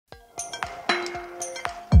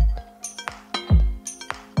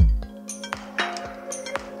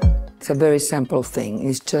a very simple thing.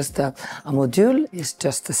 It's just a module, it's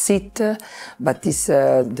just a seat, but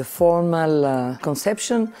the formal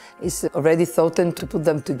conception is already thought to put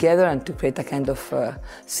them together and to create a kind of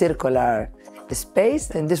circular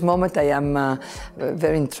space. In this moment I am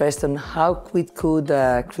very interested in how we could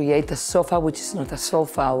create a sofa which is not a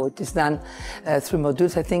sofa, which is done through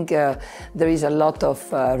modules. I think there is a lot of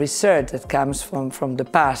research that comes from the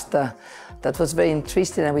past that was very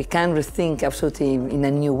interesting, and we can rethink absolutely in a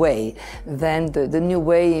new way. Then the new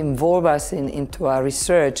way involves us into a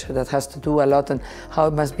research that has to do a lot on how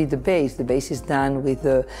it must be the base. The base is done with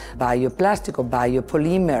bioplastic or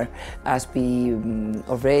biopolymer, as we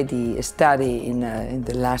already study in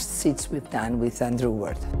the last seats we've done with Andreu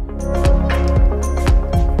World.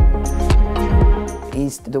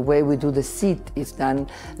 The way we do the seat is done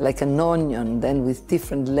like an onion, then with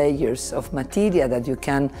different layers of material that you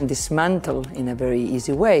can dismantle in a very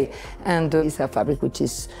easy way. And it's a fabric which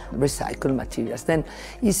is recycled materials. Then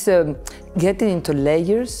it's getting into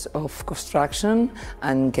layers of construction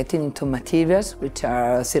and getting into materials which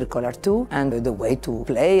are circular too, and the way to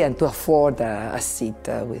play and to afford a seat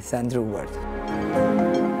with Andreu World.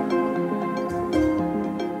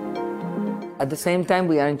 At the same time,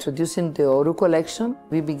 we are introducing the Oru collection.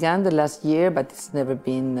 We began the last year, but it's never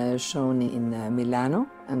been shown in Milano.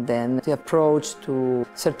 And then the approach to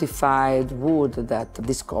certified wood that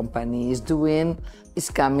this company is doing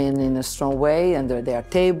is coming in a strong way. And there are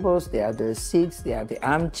tables, there are the seats, there are the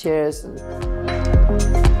armchairs.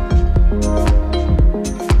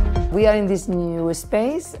 We are in this new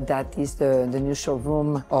space that is the new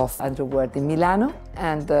showroom of Andreu World in Milano,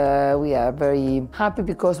 and we are very happy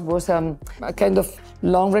because it was a kind of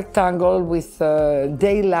long rectangle with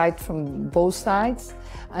daylight from both sides.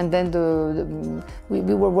 And then we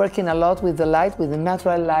were working a lot with the light, with the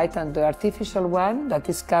natural light and the artificial one that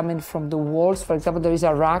is coming from the walls. For example, there is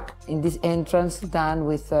a rack in this entrance done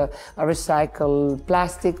with a recycled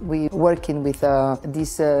plastic. We working with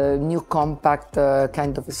this new compact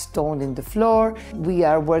kind of stone in the floor. We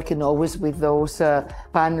are working always with those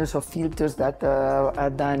panels or filters that are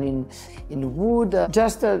done in wood.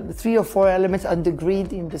 Just 3 or 4 elements on the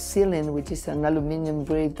grid in the ceiling, which is an aluminum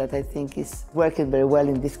grid that I think is working very well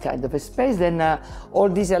in this kind of a space. Then all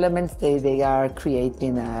these elements, they are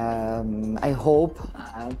creating, I hope,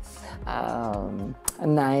 a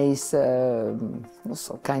nice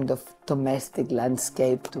also kind of domestic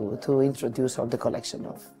landscape to introduce all the collection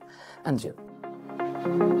of Andreu.